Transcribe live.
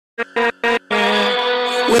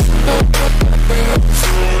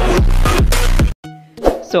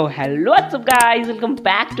So hello, what's up guys, welcome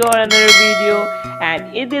back to our another video,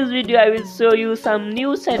 and in this video I will show you some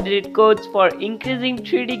new SetEdit codes for increasing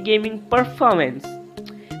 3D gaming performance.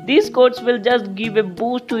 These codes will just give a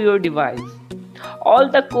boost to your device. All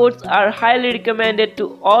the codes are highly recommended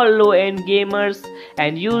to all low-end gamers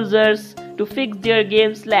and users to fix their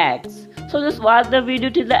game's lags. So just watch the video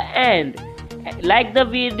till the end. Like the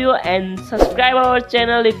video and subscribe our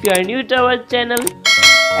channel if you are new to our channel.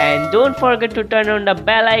 And don't forget to turn on the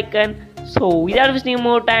bell icon. So without wasting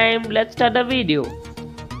more time, let's start the video.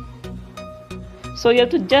 So you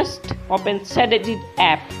have to just open SetEdit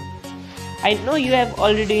app. I know you have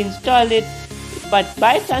already installed it, but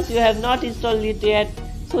by chance you have not installed it yet,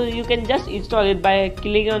 so you can just install it by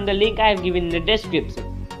clicking on the link I have given in the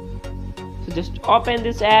description. So just open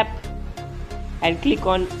this app and click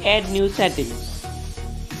on add new settings.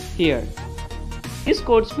 Here, these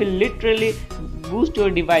codes will literally boost your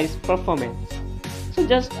device performance. So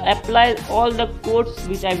just apply all the codes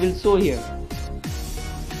which I will show here.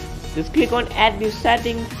 Just click on add new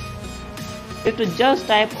settings. You have to just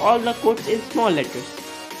type all the codes in small letters.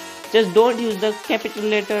 Just don't use the capital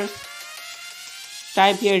letters.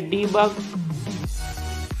 Type here debug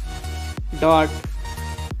dot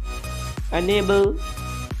enable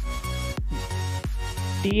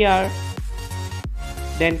tr,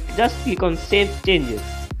 then just click on save changes.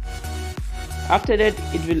 After that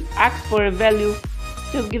it will ask for a value.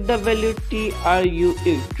 Just give the value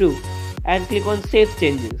true and click on save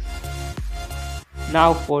changes.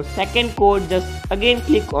 Now for second code, just again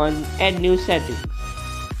click on add new settings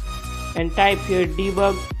and type here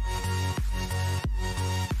debug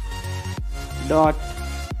dot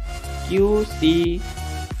qc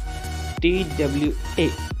twa,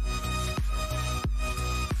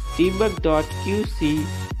 debug dot qc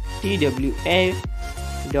twa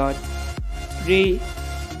dot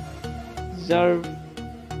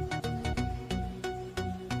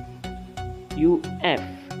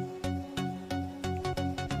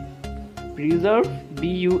preserve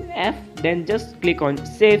buf, then just click on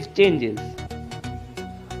save changes.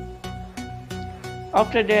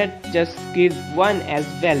 After that just give 1 as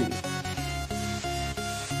value,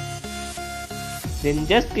 then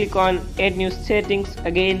just click on add new settings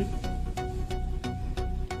again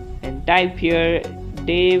and type here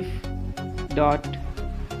dev dot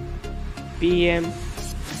pm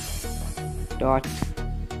dot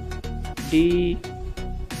dyn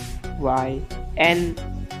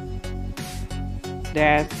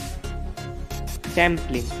dash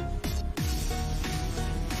sampling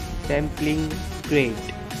grade,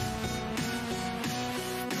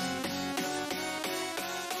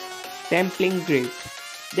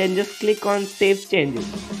 then just click on save changes.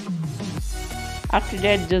 After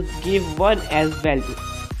that just give 1 as value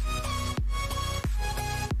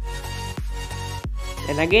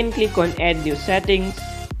and again click on add new settings.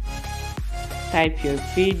 Type here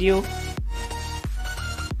video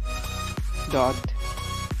dot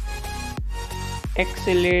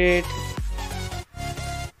accelerate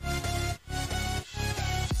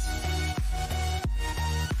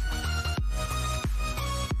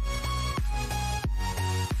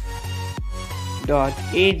dot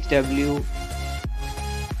hw,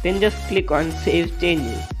 then just click on save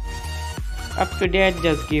changes. After that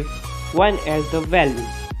just give 1 as the value.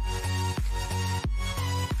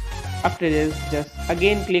 After this just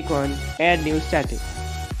again click on add new settings,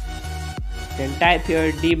 then type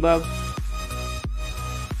here debug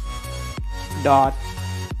dot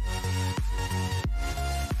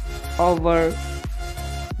overlay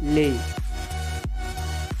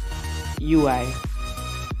UI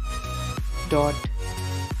dot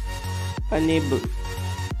enable,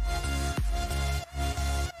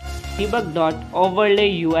 debug dot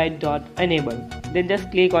overlay UI dot enable, then just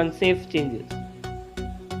click on save changes.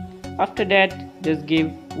 After that just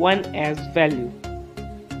give 1 as value,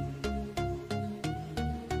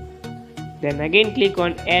 then again click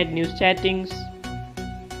on add new settings,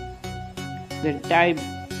 then type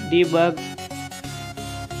debug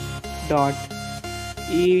dot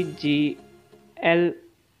egl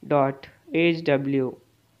dot hw,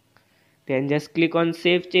 then just click on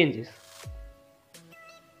save changes.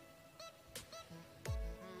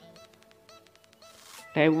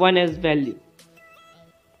 Type 1 as value,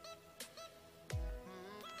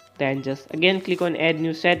 then just again click on add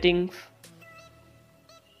new settings.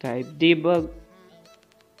 Type debug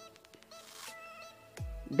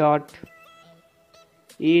dot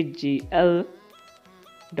egl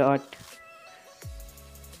dot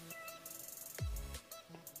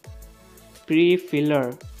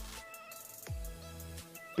prefiller,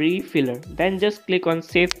 then just click on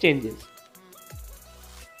save changes.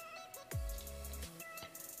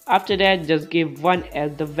 After that, just give 1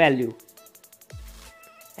 as the value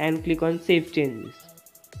and click on save changes.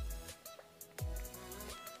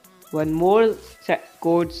 One more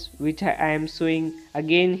codes which I am showing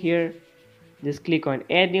again here. Just click on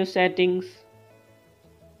add new settings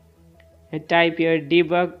and type here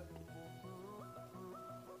debug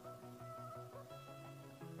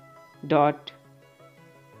dot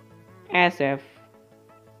sf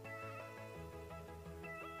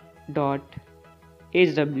dot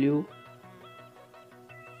hw,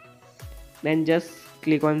 then just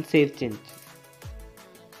click on save change.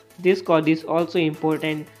 This code is also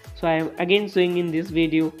important, so I am again showing in this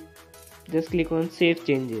video. Just click on save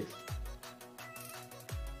changes.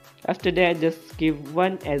 After that, just give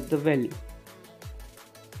 1 as the value.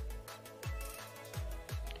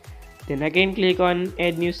 Then again click on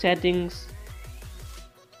add new settings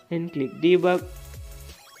and click debug.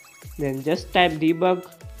 Then just type debug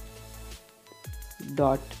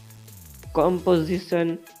dot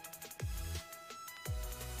composition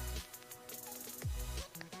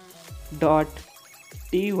dot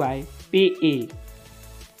type,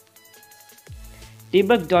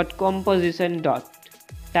 debug dot composition dot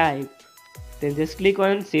type. Then just click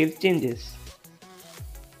on save changes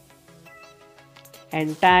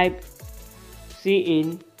and type C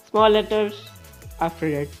in small letters, after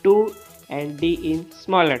that 2 and D in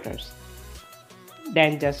small letters.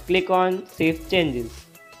 Then just click on save changes.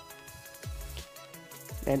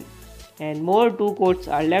 Then and more 2 codes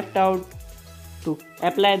are left out. To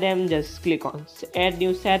apply them, just click on add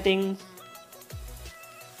new settings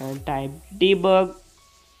and type debug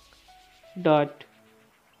dot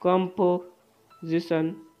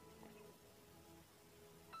composition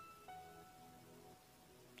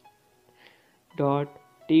dot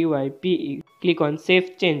type. Click on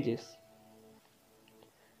save changes.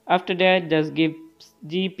 After that, just give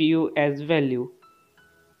GPU as value.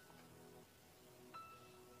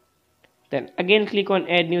 Then again click on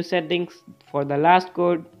add new settings for the last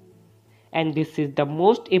code, and this is the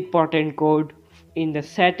most important code in the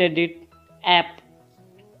SetEdit app.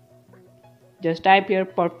 Just type here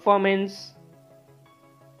performance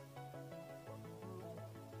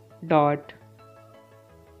dot,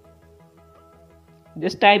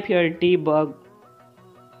 just type here debug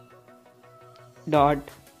dot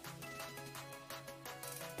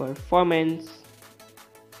performance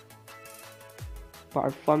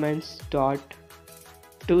dot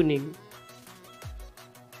tuning.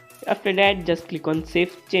 After that, just click on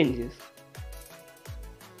save changes.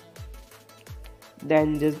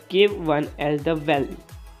 Then just give 1 as the value.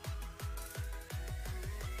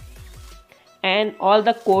 And all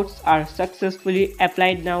the codes are successfully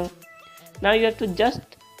applied now. Now you have to just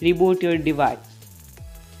reboot your device.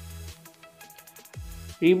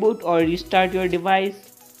 Reboot or restart your device.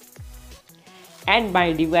 And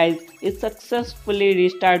my device is successfully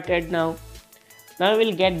restarted now. Now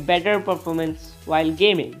we'll get better performance while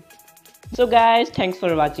gaming. So guys, thanks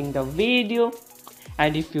for watching the video.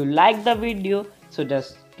 And if you like the video, so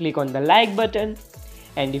just click on the like button.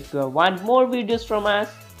 And if you want more videos from us,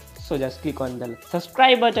 so just click on the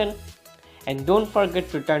subscribe button. And don't forget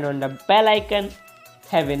to turn on the bell icon.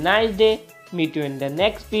 Have a nice day. Meet you in the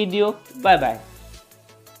next video. Bye bye.